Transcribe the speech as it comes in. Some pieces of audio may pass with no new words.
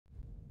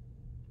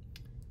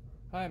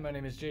Hi, my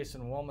name is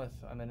Jason Wollmuth.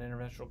 I'm an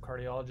interventional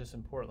cardiologist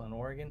in Portland,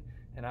 Oregon,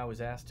 and I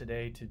was asked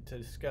today to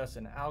discuss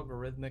an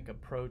algorithmic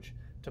approach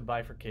to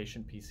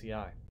bifurcation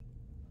PCI.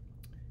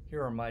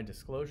 Here are my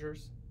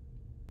disclosures.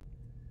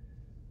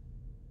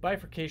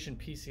 Bifurcation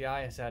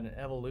PCI has had an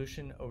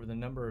evolution over the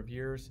number of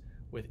years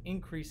with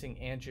increasing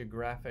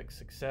angiographic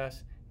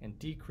success and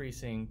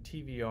decreasing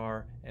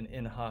TVR and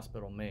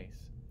in-hospital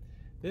MACE.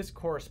 This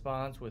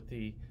corresponds with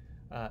the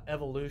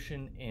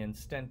evolution in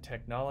stent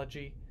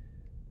technology,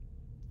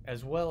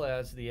 as well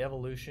as the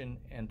evolution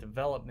and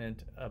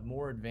development of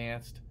more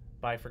advanced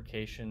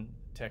bifurcation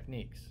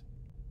techniques.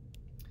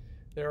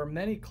 There are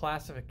many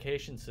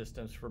classification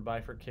systems for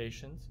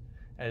bifurcations,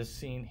 as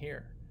seen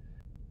here.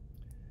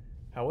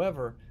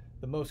 However,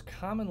 the most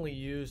commonly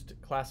used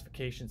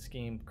classification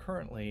scheme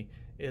currently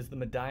is the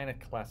Medina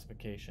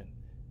classification.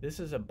 This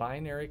is a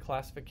binary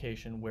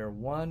classification where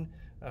 1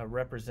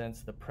 represents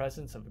the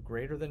presence of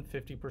greater than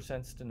 50%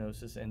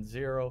 stenosis and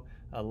 0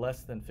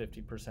 less than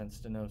 50%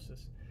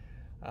 stenosis.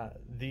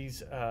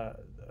 These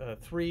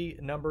three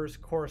numbers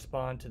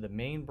correspond to the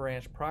main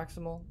branch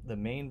proximal, the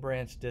main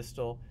branch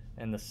distal,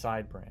 and the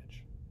side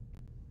branch.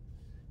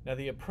 Now,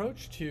 the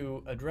approach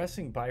to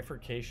addressing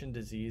bifurcation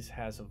disease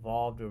has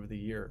evolved over the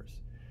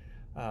years.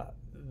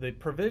 The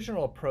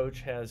provisional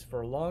approach has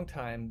for a long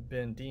time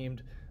been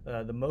deemed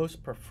the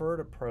most preferred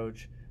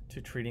approach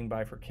to treating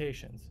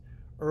bifurcations.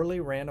 Early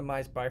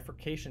randomized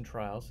bifurcation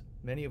trials,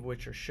 many of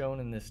which are shown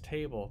in this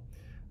table,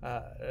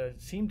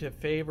 seem to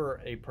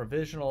favor a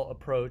provisional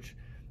approach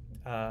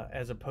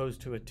as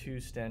opposed to a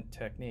two-stent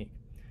technique.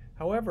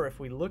 However, if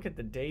we look at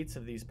the dates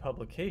of these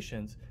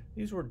publications,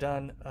 these were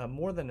done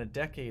more than a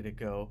decade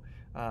ago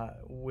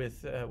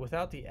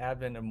without the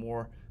advent of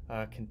more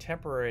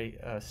contemporary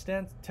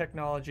stent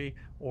technology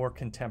or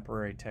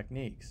contemporary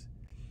techniques.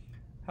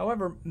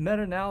 However,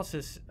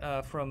 meta-analysis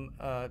from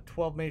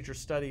 12 major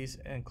studies,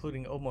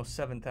 including almost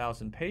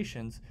 7,000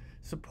 patients,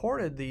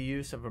 supported the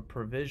use of a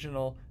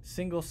provisional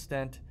single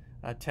stent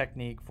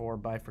technique for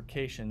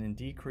bifurcation in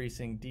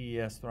decreasing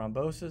DES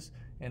thrombosis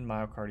and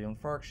myocardial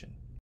infarction.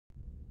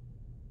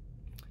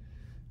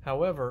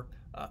 However,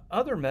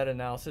 other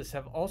meta-analysis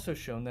have also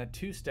shown that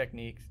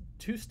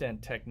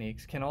two-stent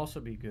techniques can also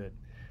be good.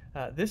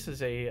 This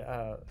is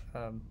a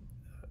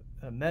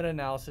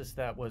meta-analysis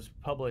that was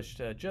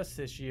published just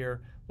this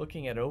year,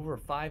 looking at over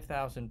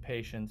 5,000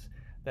 patients,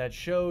 that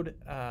showed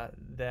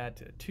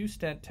that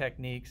two-stent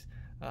techniques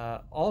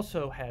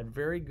also had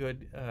very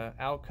good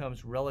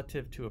outcomes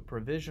relative to a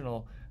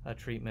provisional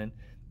treatment,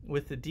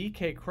 with the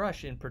DK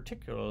crush in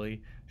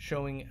particularly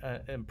showing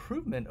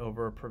improvement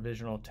over a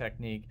provisional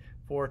technique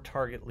for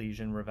target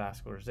lesion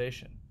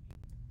revascularization.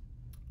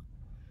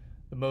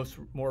 The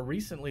more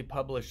recently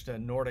published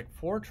NORDIC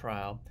 4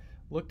 trial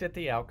looked at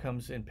the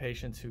outcomes in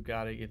patients who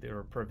got either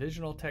a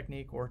provisional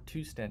technique or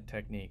two-stent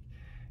technique.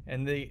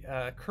 And the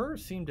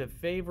curves seemed to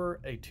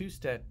favor a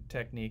two-stent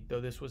technique, though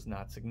this was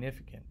not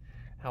significant.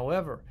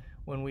 However,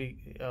 when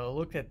we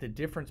looked at the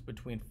difference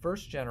between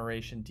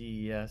first-generation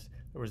DES,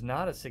 there was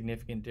not a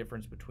significant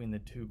difference between the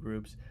two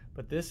groups,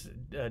 but this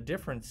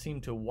difference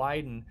seemed to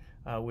widen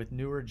with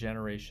newer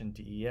generation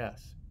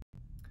DES.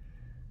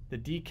 The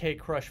DK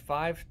Crush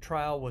 5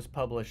 trial was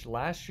published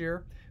last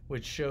year,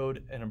 which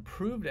showed an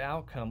improved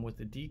outcome with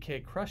the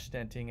DK Crush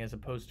stenting as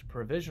opposed to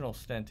provisional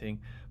stenting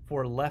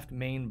for left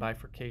main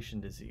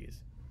bifurcation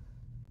disease.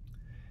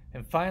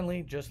 And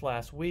finally, just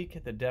last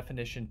week, the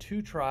Definition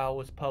 2 trial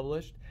was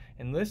published,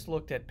 and this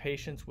looked at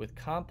patients with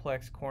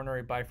complex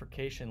coronary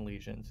bifurcation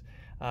lesions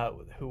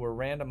who were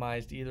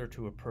randomized either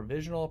to a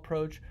provisional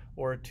approach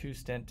or a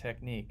two-stent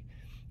technique.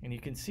 And you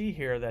can see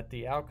here that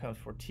the outcomes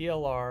for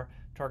TLR,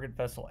 target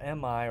vessel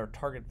MI, or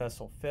target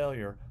vessel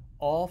failure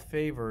all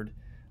favored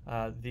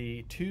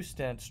the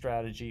two-stent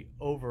strategy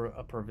over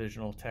a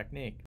provisional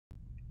technique.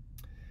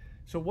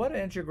 So what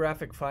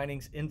angiographic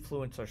findings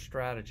influence our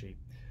strategy?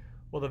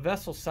 Well, the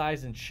vessel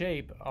size and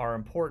shape are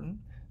important,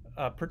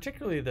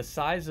 particularly the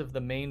size of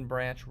the main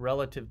branch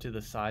relative to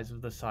the size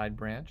of the side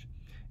branch,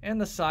 and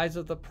the size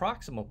of the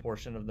proximal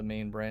portion of the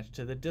main branch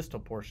to the distal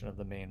portion of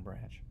the main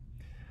branch.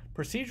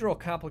 Procedural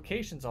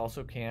complications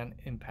also can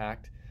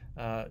impact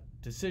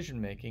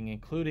decision-making,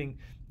 including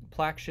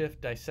plaque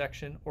shift,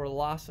 dissection, or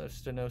loss of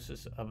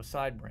stenosis of a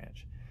side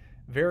branch.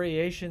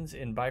 Variations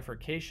in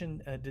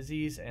bifurcation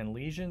disease and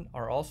lesion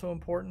are also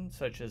important,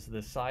 such as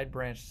the side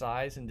branch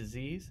size and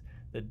disease,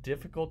 the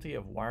difficulty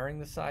of wiring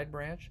the side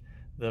branch,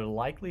 the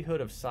likelihood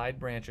of side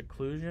branch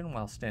occlusion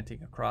while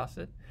stenting across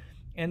it,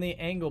 and the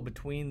angle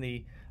between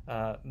the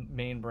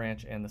main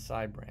branch and the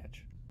side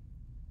branch.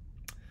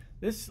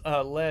 This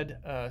led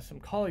some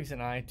colleagues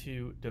and I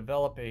to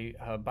develop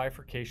a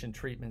bifurcation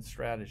treatment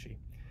strategy.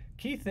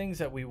 Key things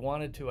that we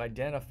wanted to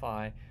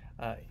identify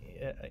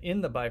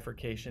in the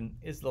bifurcation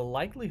is the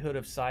likelihood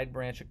of side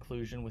branch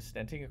occlusion with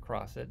stenting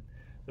across it,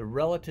 the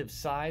relative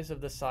size of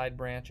the side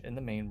branch and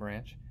the main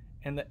branch,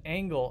 and the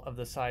angle of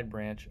the side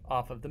branch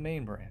off of the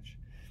main branch.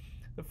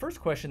 The first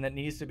question that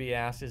needs to be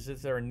asked is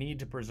there a need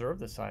to preserve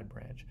the side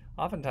branch?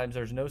 Oftentimes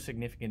there's no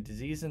significant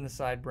disease in the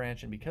side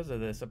branch, and because of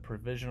this, a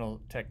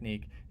provisional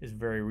technique is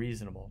very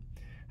reasonable.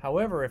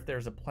 However, if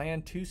there's a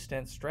planned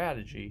 2-stent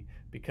strategy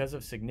because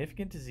of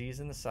significant disease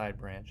in the side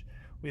branch,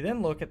 we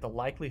then look at the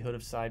likelihood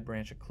of side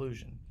branch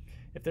occlusion.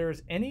 If there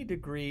is any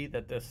degree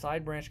that the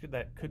side branch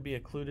that could be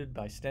occluded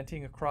by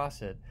stenting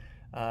across it,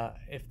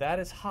 if that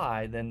is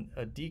high, then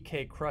a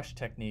DK crush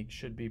technique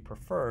should be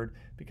preferred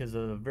because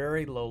of the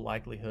very low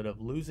likelihood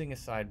of losing a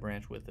side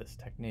branch with this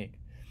technique.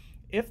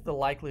 If the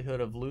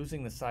likelihood of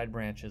losing the side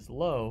branch is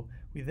low,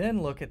 we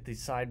then look at the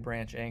side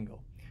branch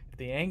angle. If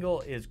the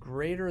angle is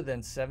greater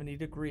than 70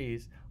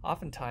 degrees,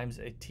 oftentimes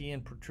a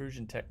TN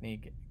protrusion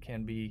technique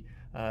can be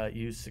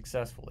used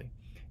successfully.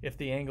 If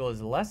the angle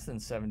is less than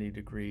 70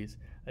 degrees,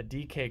 a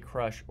DK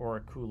crush or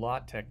a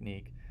Culotte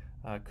technique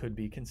could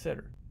be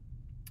considered.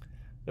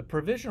 The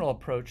provisional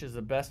approach is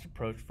the best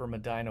approach for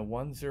Medina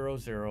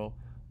 100,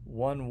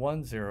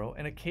 110,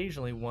 and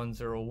occasionally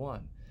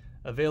 101.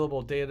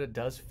 Available data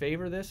does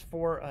favor this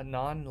for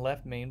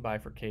non-left main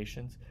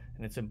bifurcations,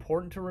 and it's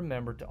important to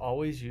remember to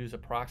always use a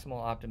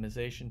proximal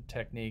optimization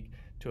technique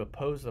to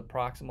oppose the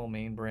proximal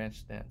main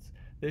branch stents.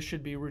 This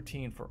should be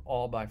routine for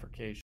all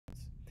bifurcations.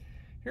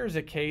 Here's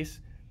a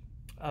case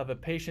of a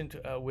patient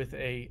with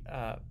a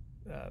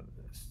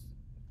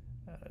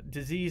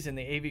disease in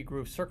the AV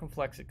groove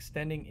circumflex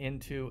extending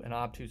into an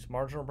obtuse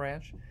marginal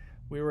branch.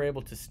 We were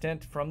able to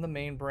stent from the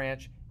main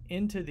branch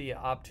into the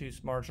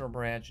obtuse marginal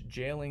branch,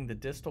 jailing the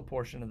distal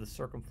portion of the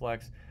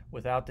circumflex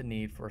without the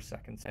need for a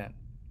second stent.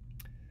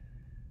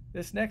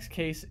 This next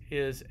case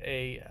is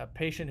a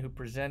patient who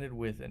presented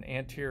with an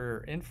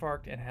anterior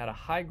infarct and had a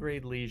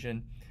high-grade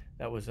lesion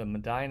that was a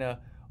Medina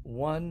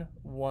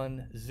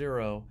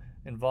 110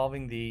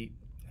 involving the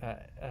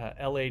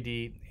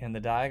LAD and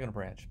the diagonal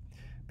branch.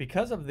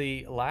 Because of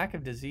the lack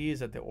of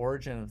disease at the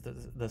origin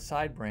of the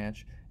side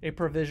branch, a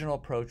provisional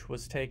approach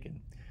was taken.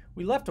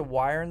 We left a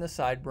wire in the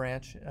side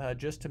branch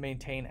just to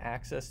maintain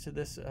access to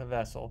this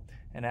vessel,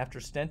 and after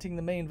stenting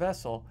the main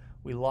vessel,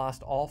 we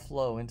lost all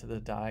flow into the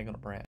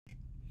diagonal branch.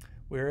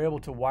 We were able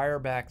to wire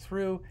back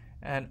through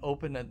and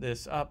open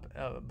this up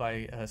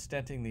by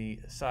stenting the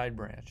side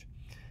branch.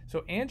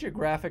 So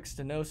angiographic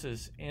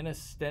stenosis in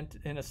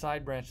a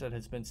side branch that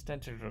has been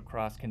stented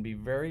across can be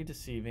very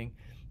deceiving,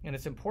 and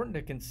it's important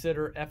to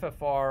consider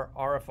FFR,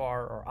 RFR,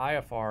 or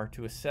IFR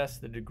to assess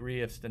the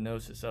degree of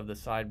stenosis of the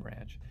side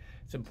branch.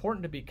 It's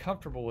important to be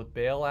comfortable with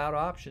bailout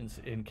options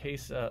in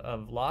case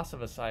of loss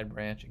of a side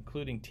branch,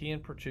 including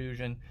TN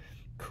protrusion,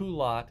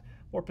 Culotte,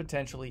 or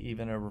potentially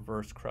even a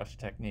reverse crush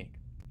technique.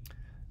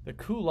 The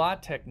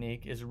Culotte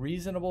technique is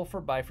reasonable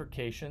for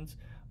bifurcations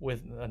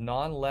with a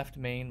non-left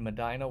main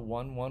Medina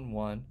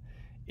 111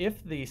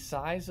 if the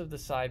size of the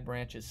side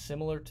branch is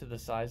similar to the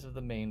size of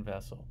the main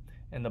vessel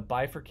and the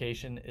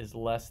bifurcation is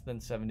less than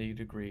 70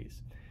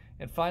 degrees.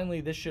 And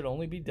finally, this should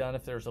only be done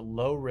if there's a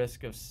low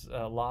risk of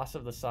loss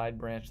of the side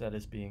branch that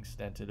is being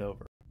stented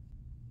over.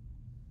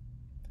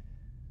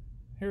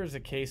 Here is a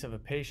case of a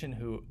patient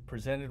who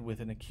presented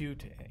with an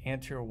acute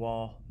anterior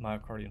wall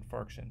myocardial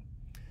infarction.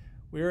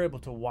 We were able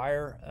to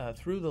wire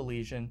through the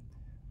lesion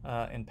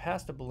and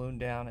passed a balloon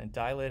down and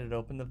dilated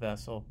open the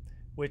vessel,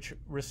 which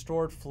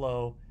restored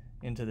flow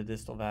into the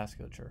distal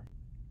vasculature.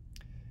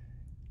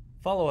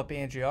 Follow-up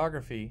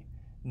angiography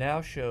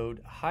now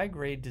showed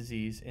high-grade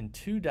disease in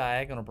 2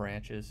 diagonal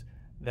branches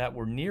that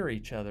were near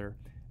each other,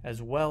 as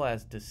well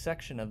as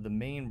dissection of the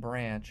main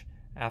branch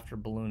after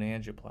balloon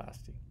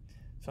angioplasty.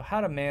 So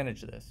how to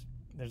manage this?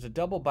 There's a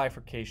double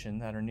bifurcation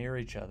that are near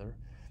each other.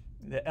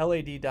 The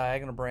LAD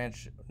diagonal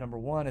branch number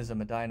 1 is a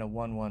Medina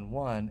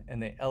 111,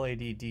 and the LAD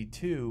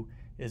D2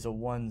 is a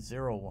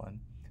 101.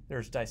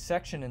 There's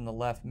dissection in the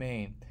left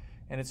main,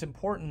 and it's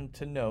important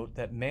to note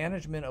that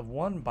management of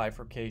one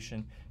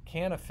bifurcation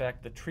can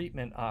affect the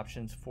treatment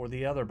options for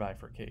the other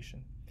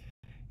bifurcation.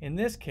 In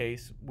this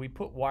case, we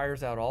put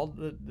wires out all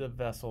the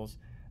vessels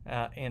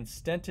and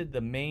stented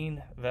the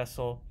main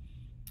vessel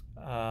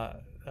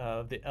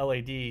of the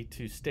LAD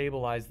to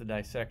stabilize the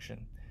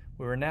dissection.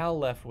 We were now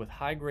left with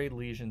high-grade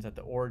lesions at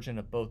the origin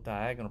of both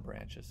diagonal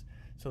branches.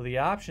 So the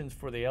options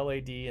for the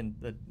LAD and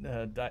the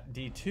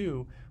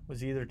D2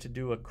 was either to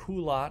do a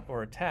Culotte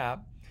or a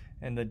tap,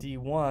 and the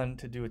D1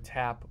 to do a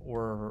tap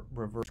or a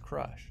reverse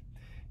crush.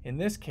 In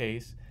this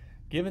case,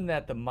 given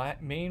that the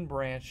main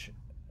branch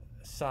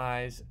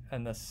size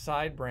and the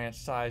side branch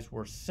size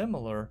were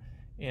similar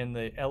in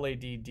the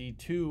LAD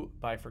D2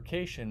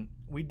 bifurcation,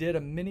 we did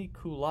a mini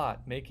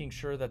Culotte, making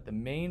sure that the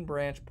main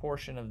branch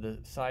portion of the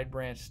side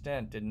branch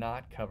stent did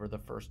not cover the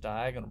first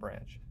diagonal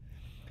branch.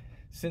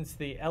 Since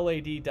the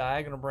LAD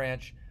diagonal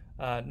branch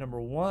number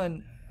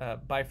 1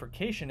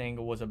 bifurcation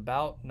angle was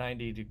about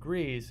 90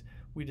 degrees,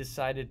 we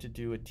decided to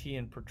do a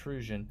TN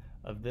protrusion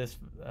of this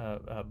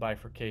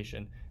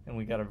bifurcation, and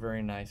we got a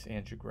very nice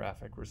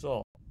angiographic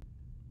result.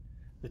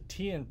 The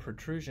TN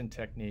protrusion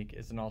technique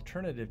is an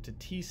alternative to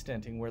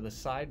T-stenting where the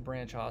side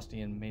branch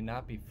ostium may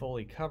not be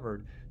fully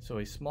covered, so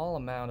a small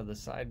amount of the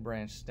side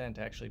branch stent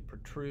actually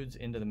protrudes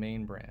into the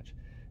main branch.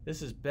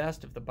 This is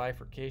best if the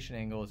bifurcation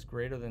angle is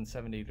greater than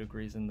 70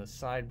 degrees and the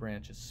side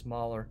branch is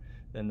smaller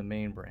than the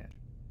main branch.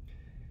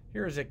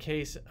 Here is a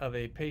case of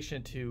a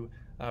patient who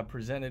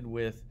presented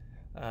with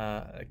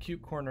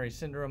acute coronary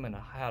syndrome and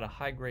had a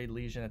high-grade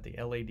lesion at the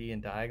LAD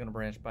and diagonal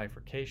branch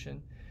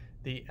bifurcation.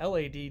 The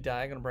LAD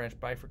diagonal branch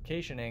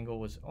bifurcation angle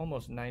was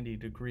almost 90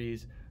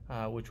 degrees,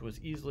 which was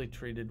easily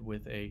treated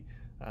with a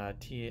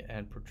T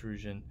and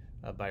protrusion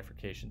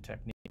bifurcation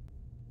technique.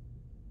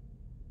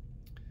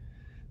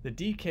 The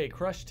DK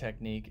crush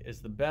technique is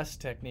the best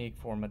technique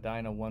for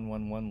Medina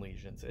 111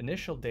 lesions.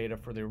 Initial data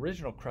for the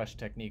original crush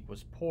technique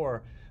was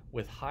poor,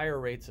 with higher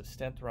rates of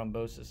stent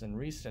thrombosis and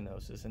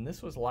restenosis, and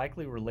this was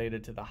likely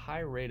related to the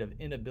high rate of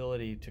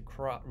inability to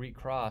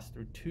recross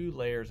through 2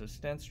 layers of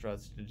stent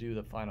struts to do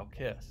the final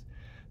kiss.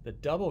 The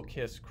double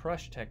kiss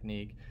crush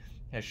technique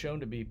has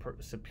shown to be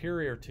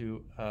superior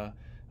to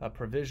a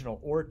provisional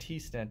or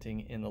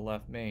T-stenting in the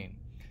left main.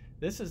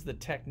 This is the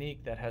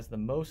technique that has the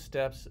most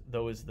steps,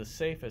 though is the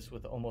safest,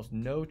 with almost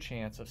no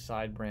chance of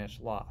side branch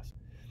loss.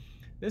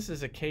 This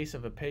is a case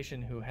of a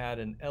patient who had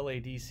an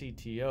LAD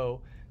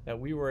CTO that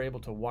we were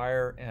able to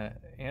wire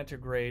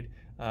antegrade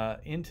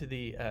into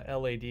the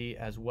LAD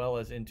as well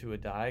as into a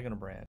diagonal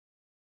branch.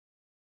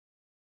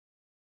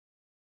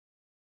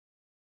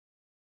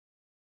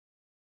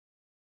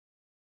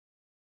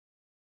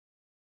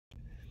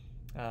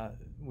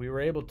 We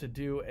were able to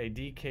do a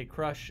DK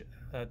crush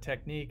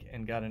technique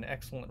and got an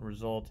excellent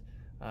result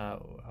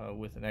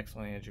with an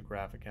excellent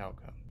angiographic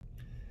outcome.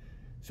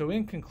 So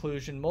in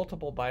conclusion,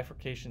 multiple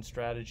bifurcation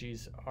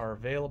strategies are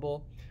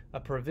available. A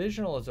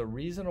provisional is a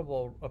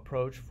reasonable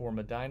approach for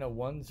Medina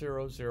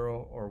 100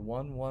 or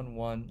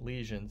 111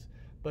 lesions,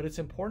 but it's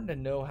important to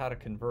know how to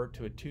convert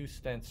to a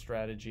 2-stent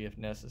strategy if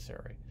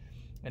necessary.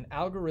 An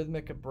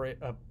algorithmic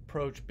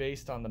approach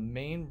based on the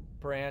main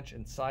branch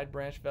and side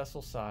branch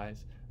vessel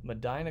size,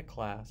 Medina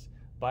class,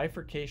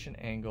 bifurcation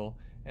angle,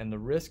 and the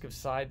risk of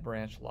side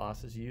branch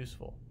loss is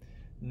useful.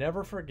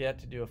 Never forget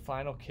to do a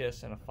final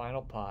kiss and a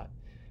final pot,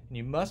 and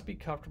you must be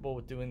comfortable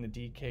with doing the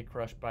DK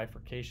crush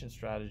bifurcation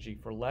strategy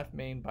for left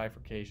main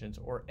bifurcations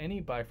or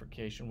any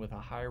bifurcation with a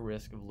high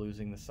risk of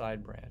losing the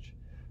side branch.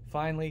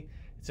 Finally,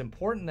 it's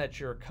important that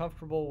you're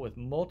comfortable with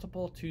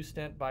multiple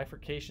 2-stent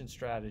bifurcation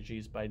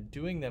strategies by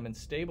doing them in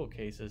stable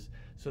cases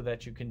so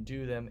that you can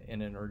do them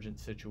in an urgent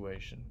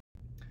situation.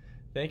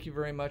 Thank you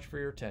very much for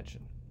your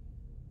attention.